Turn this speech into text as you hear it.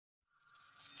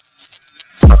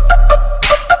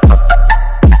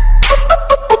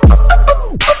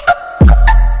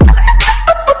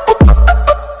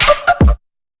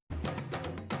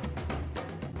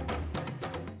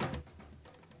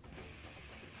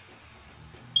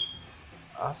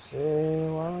I see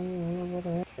one with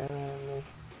a can.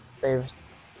 Favorite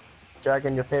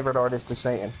Dragon, your favorite artist is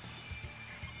Satan.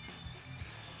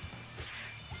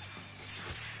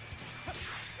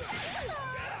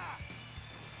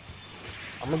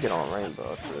 I'm gonna get on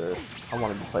Rainbow after this. I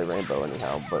wanted to play Rainbow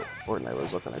anyhow, but Fortnite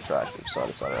was looking attractive, so I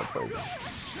decided I'd play it.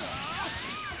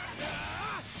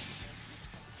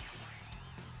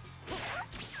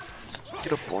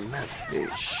 Get up on that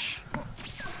bitch.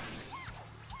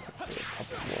 Okay, a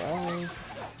couple more hours.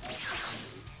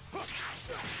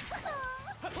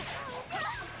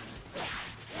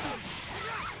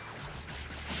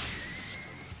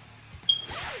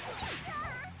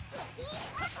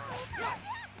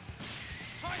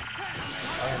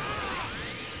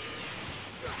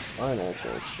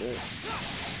 Financial shit.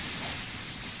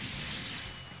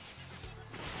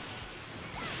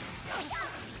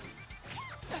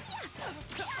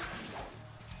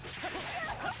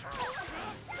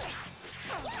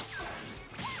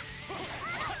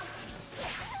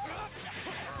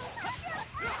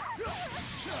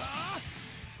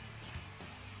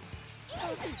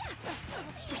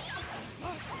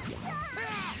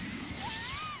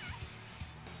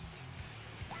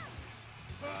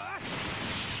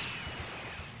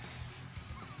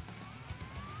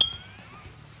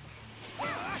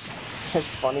 It's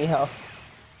funny how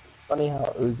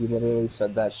Uzi literally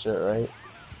said that shit, right?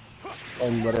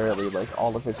 And literally, like,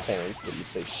 all of his parents didn't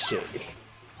say shit.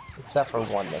 Except for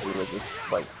one that he was just,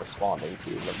 like, responding to,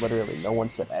 but literally no one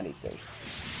said anything.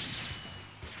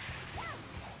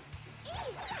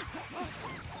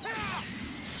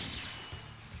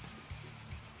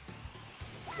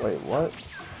 Wait, what?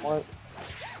 What?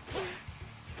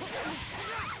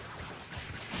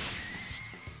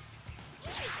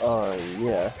 Oh,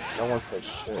 yeah. No one said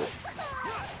shit.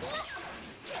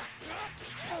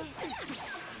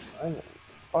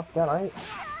 Fuck that, I ain't...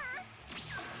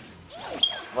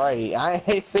 Right,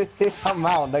 I'm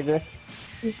out, nigga.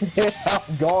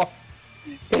 I'm gone.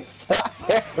 It's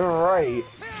right.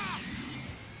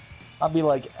 I'll be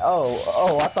like,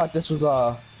 oh, I thought this was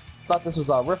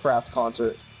Riff Raff's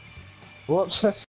concert. Whoops.